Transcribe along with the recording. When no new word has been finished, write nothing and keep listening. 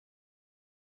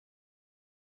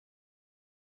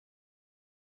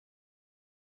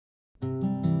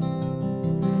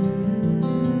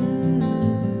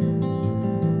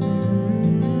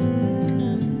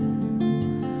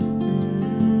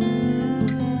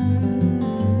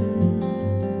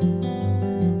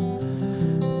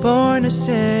Born a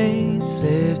saint,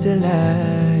 lived a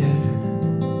liar.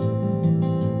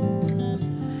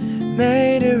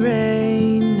 Made it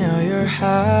rain, now your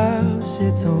house,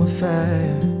 it's on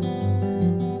fire.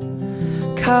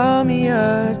 Call me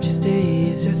up just to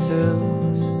ease your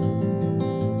thrills.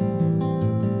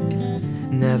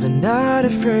 Never not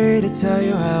afraid to tell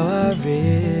you how I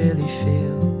really feel.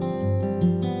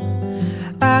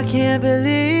 I can't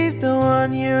believe the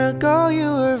 1 year ago you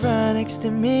were right next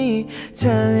to me,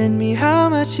 telling me how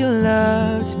much you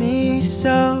loved me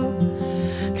so.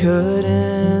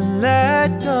 Couldn't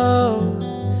let go.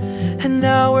 And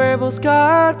now we're both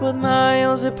scarred, both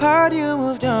miles apart. You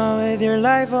moved on with your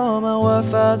life. Oh my, what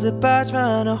falls apart,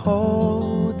 trying to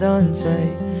hold on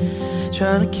tight,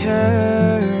 trying to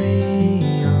carry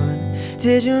on.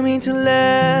 Did you mean to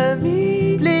let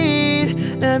me bleed?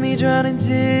 Let me drown in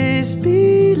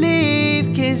disbelief.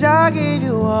 'Cause I gave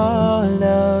you all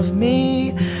of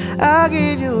me, I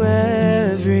gave you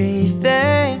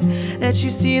everything. Let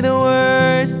you see the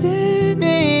worst in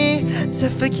me,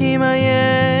 suffocate my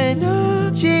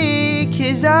energy.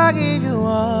 'Cause I gave you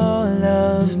all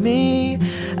of me,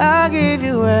 I gave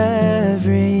you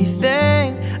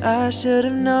everything. I should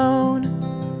have known.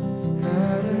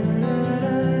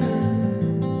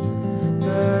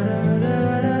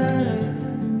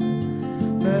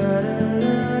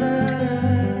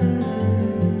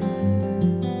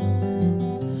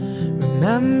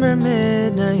 Remember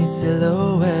midnight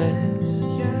silhouettes,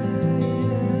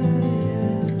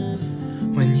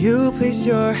 when you place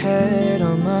your head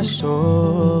on my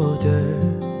shoulder.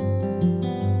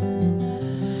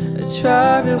 I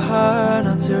try real hard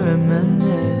not to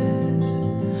reminisce,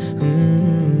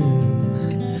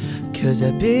 'cause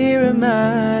I'd be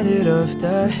reminded of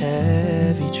the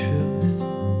heavy truth.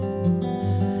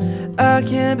 I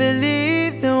can't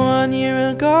believe that 1 year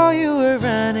ago you were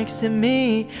right next to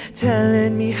me,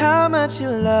 telling me how much you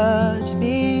loved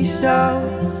me so.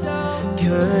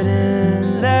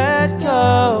 Couldn't let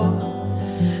go.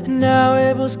 Now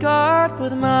it was scarred,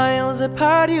 with miles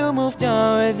apart. You moved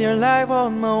on with your life. Oh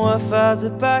my, what falls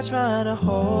apart, trying to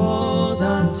hold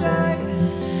on tight,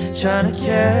 trying to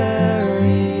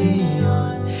carry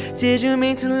on. Did you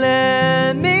mean to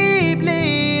let me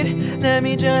bleed? Let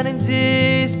me drown in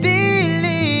disbelief.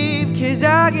 'Cause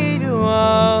I gave you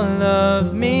all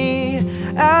of me,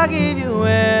 I gave you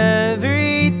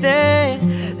everything.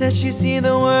 Let you see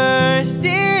the worst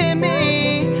in me,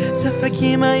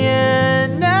 suffocate my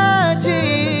energy.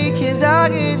 'Cause I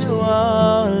gave you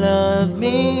all of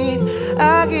me,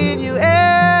 I gave you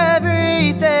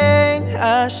everything.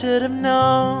 I should have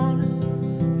known.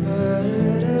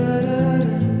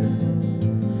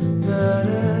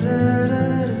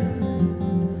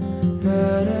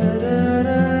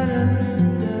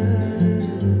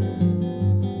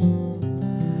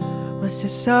 Was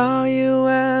this all you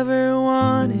ever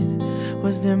wanted?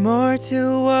 Was there more to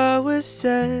what was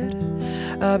said?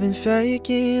 I've been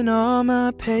faking all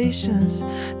my patience,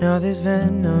 now there's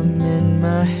venom in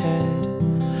my head.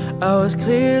 I was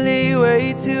clearly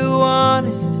way too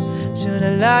honest, should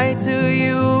I lie to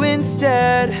you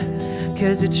instead?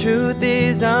 'Cause the truth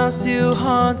is I'm still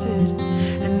haunted,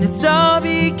 and it's all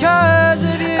because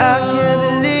of you. I can't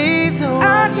believe the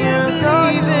 1 year ago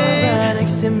you were right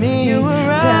next to me,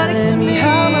 telling me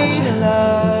how much you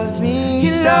loved me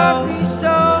so.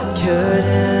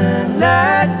 Couldn't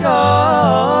let go.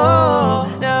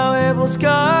 Now it was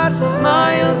scarred,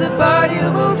 miles apart. You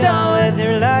moved on with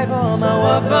your life. Oh my,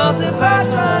 what falls apart,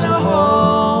 trying to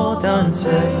hold on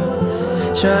tight,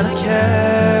 trying to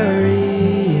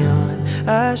carry on. I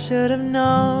should have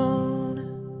known.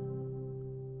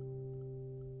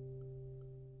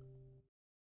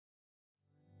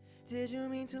 Did you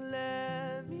mean to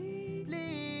let me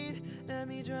bleed? Let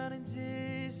me drown in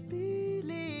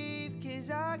disbelief. 'Cause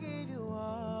I gave you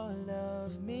all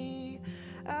of me,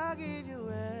 I gave you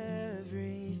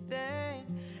everything.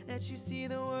 Let you see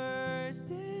the worst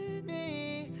in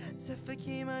me,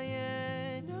 suffocate my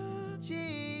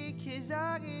energy. 'Cause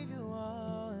I gave you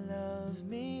all of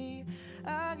me,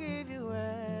 I gave you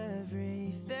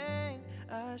everything.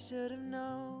 I should have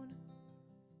known.